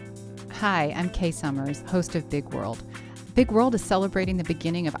Hi, I'm Kay Summers, host of Big World. Big World is celebrating the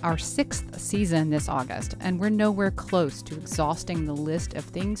beginning of our 6th season this August, and we're nowhere close to exhausting the list of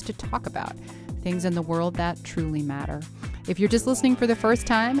things to talk about, things in the world that truly matter. If you're just listening for the first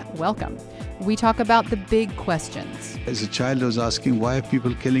time, welcome. We talk about the big questions. As a child, I was asking, why are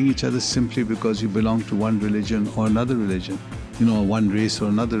people killing each other simply because you belong to one religion or another religion? One race or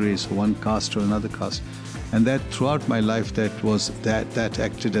another race, or one caste or another caste. And that throughout my life, that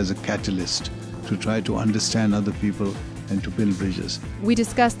acted as a catalyst to try to understand other people and to build bridges. We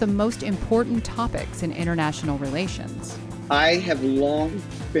discuss the most important topics in international relations. I have long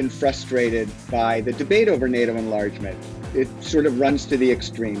been frustrated by the debate over NATO enlargement. It sort of runs to the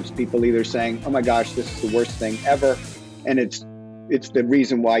extremes. People either saying, oh my gosh, this is the worst thing ever, and it's the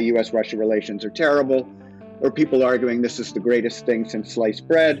reason why U.S.-Russia relations are terrible, or people arguing this is the greatest thing since sliced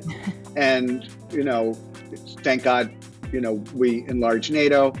bread, and, thank God, we enlarged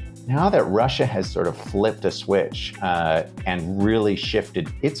NATO. Now that Russia has sort of flipped a switch and really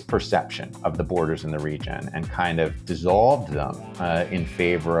shifted its perception of the borders in the region and kind of dissolved them in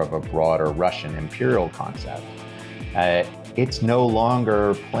favor of a broader Russian imperial concept, it's no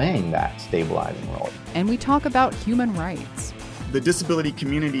longer playing that stabilizing role. And we talk about human rights. The disability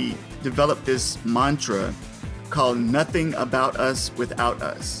community developed this mantra called "Nothing About Us Without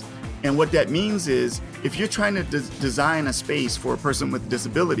Us." And what that means is, if you're trying to design a space for a person with a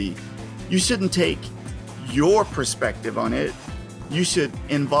disability, you shouldn't take your perspective on it. You should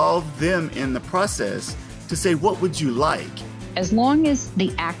involve them in the process to say, what would you like? As long as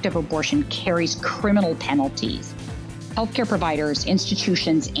the act of abortion carries criminal penalties, healthcare providers,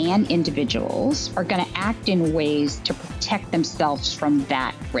 institutions, and individuals are going to act in ways to protect themselves from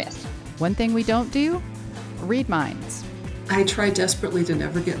that risk. One thing we don't do? Read minds. I try desperately to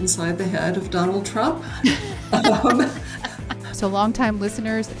never get inside the head of Donald Trump. So longtime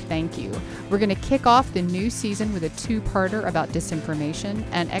listeners, thank you. We're going to kick off the new season with a two-parter about disinformation,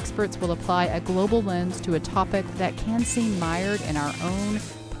 and experts will apply a global lens to a topic that can seem mired in our own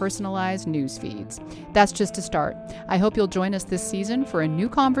personalized news feeds. That's just a start. I hope you'll join us this season for a new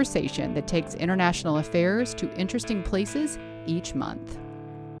conversation that takes international affairs to interesting places each month.